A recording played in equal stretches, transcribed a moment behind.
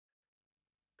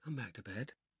Come back to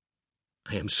bed.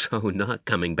 I am so not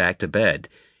coming back to bed.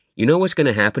 You know what's going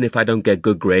to happen if I don't get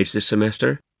good grades this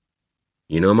semester?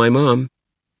 You know my mom.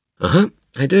 Uh-huh,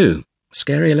 I do.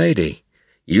 Scary lady.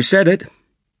 You said it.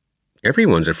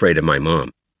 Everyone's afraid of my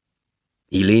mom.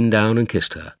 He leaned down and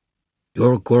kissed her.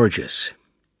 You're gorgeous.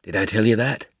 Did I tell you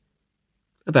that?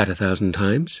 About 1,000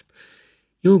 times.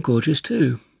 You're gorgeous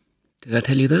too. Did I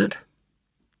tell you that?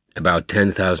 About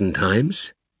 10,000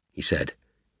 times, he said,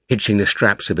 hitching the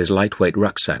straps of his lightweight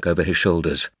rucksack over his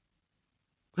shoulders.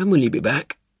 When will you be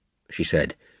back? She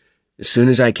said. As soon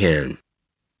as I can.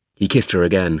 He kissed her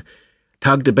again,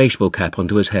 tugged a baseball cap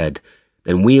onto his head,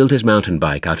 then wheeled his mountain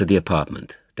bike out of the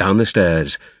apartment, down the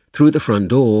stairs, through the front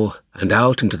door, and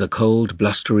out into the cold,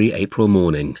 blustery April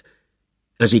morning.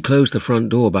 As he closed the front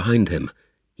door behind him,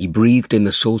 he breathed in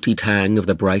the salty tang of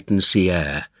the Brighton sea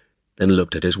air, then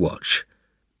looked at his watch.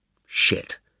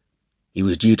 Shit. He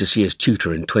was due to see his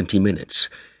tutor in 20 minutes.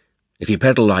 If he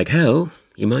pedalled like hell,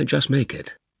 he might just make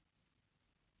it.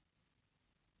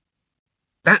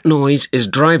 That noise is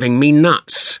driving me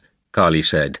nuts, Carly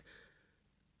said.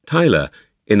 Tyler,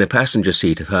 in the passenger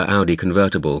seat of her Audi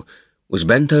convertible, was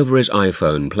bent over his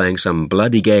iPhone playing some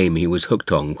bloody game he was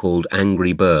hooked on called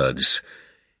Angry Birds.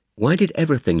 Why did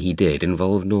everything he did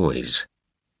involve noise?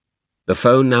 The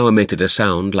phone now emitted a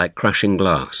sound like crashing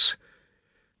glass.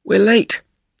 We're late,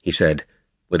 he said,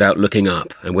 without looking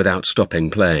up and without stopping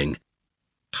playing.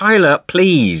 Tyler,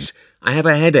 please, I have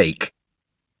a headache.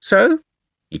 So?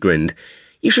 He grinned.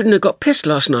 You shouldn't have got pissed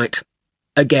last night.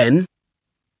 Again?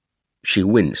 She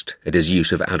winced at his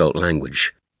use of adult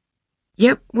language.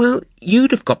 Yep, well,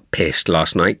 you'd have got pissed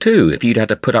last night too if you'd had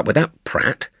to put up with that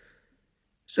prat.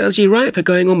 Serves you right for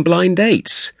going on blind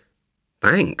dates.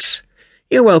 Thanks.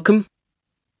 You're welcome.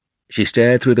 She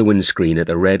stared through the windscreen at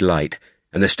the red light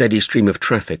and the steady stream of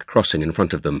traffic crossing in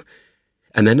front of them,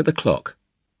 and then at the clock,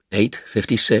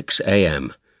 8:56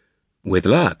 a.m. With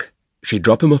luck, she'd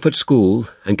drop him off at school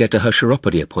and get to her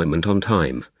chiropody appointment on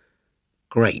time.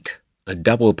 Great, a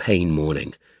double pain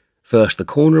morning. First the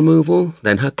corn removal,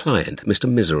 then her client, Mr.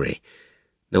 Misery.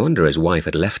 No wonder his wife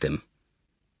had left him.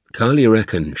 Carly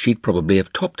reckoned she'd probably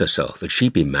have topped herself if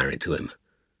she'd been married to him.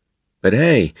 But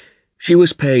hey, she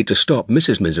was paid to stop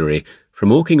Mrs. Misery from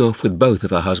walking off with both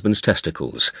of her husband's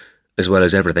testicles, as well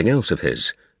as everything else of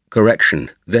his,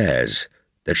 correction, theirs,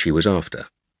 that she was after.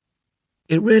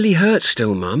 It really hurts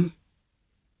still, Mum.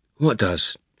 What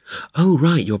does? Oh,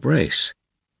 right, your brace.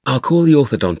 I'll call the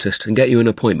orthodontist and get you an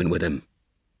appointment with him.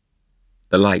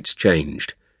 The lights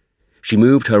changed. She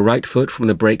moved her right foot from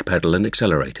the brake pedal and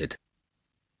accelerated.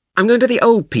 I'm going to the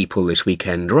old people this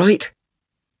weekend, right?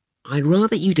 I'd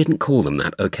rather you didn't call them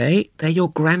that, okay? They're your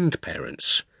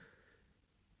grandparents.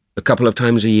 A couple of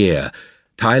times a year,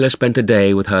 Tyler spent a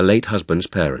day with her late husband's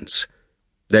parents.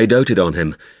 They doted on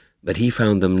him, but he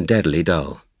found them deadly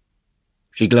dull.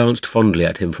 She glanced fondly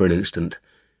at him for an instant.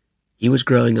 He was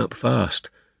growing up fast,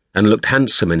 and looked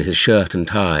handsome in his shirt and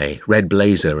tie, red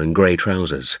blazer and grey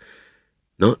trousers.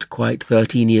 Not quite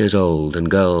 13 years old,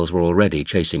 and girls were already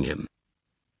chasing him.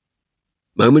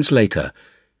 Moments later,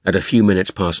 at a few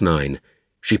minutes past 9,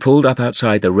 she pulled up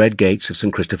outside the red gates of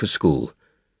St. Christopher's School.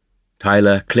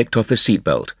 Tyler clicked off his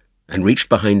seatbelt and reached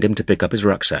behind him to pick up his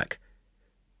rucksack.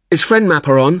 Is Friend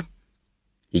Mapper on?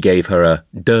 He gave her a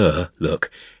duh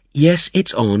look. Yes,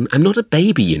 it's on. I'm not a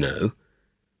baby, you know.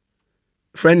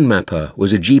 Friend Mapper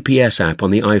was a GPS app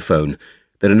on the iPhone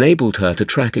that enabled her to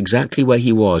track exactly where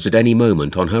he was at any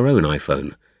moment on her own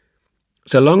iPhone.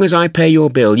 So long as I pay your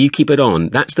bill, you keep it on.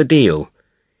 That's the deal.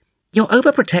 You're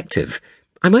overprotective.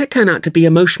 I might turn out to be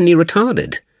emotionally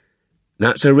retarded.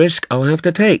 That's a risk I'll have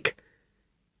to take.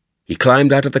 He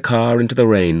climbed out of the car into the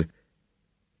rain.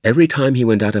 Every time he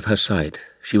went out of her sight,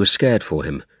 she was scared for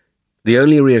him. The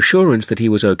only reassurance that he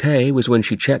was okay was when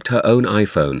she checked her own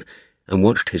iPhone and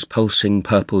watched his pulsing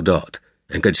purple dot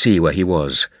and could see where he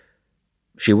was.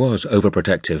 She was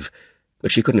overprotective,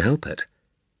 but she couldn't help it.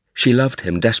 She loved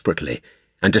him desperately,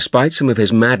 and despite some of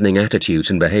his maddening attitudes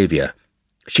and behaviour,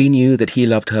 she knew that he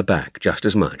loved her back just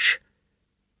as much.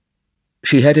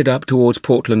 She headed up towards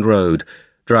Portland Road,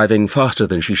 driving faster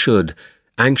than she should,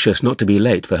 anxious not to be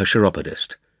late for her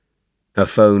chiropodist. Her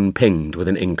phone pinged with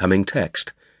an incoming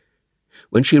text.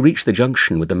 When she reached the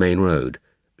junction with the main road,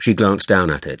 she glanced down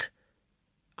at it.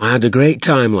 I had a great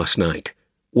time last night.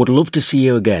 Would love to see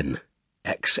you again.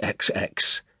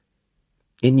 XXX.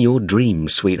 In your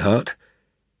dreams, sweetheart.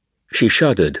 She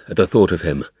shuddered at the thought of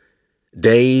him.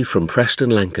 Dave from Preston,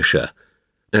 Lancashire.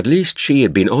 At least she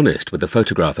had been honest with the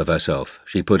photograph of herself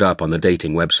she put up on the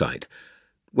dating website.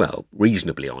 Well,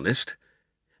 reasonably honest.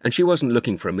 And she wasn't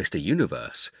looking for a Mr.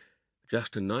 Universe.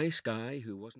 Just a nice guy who wasn't...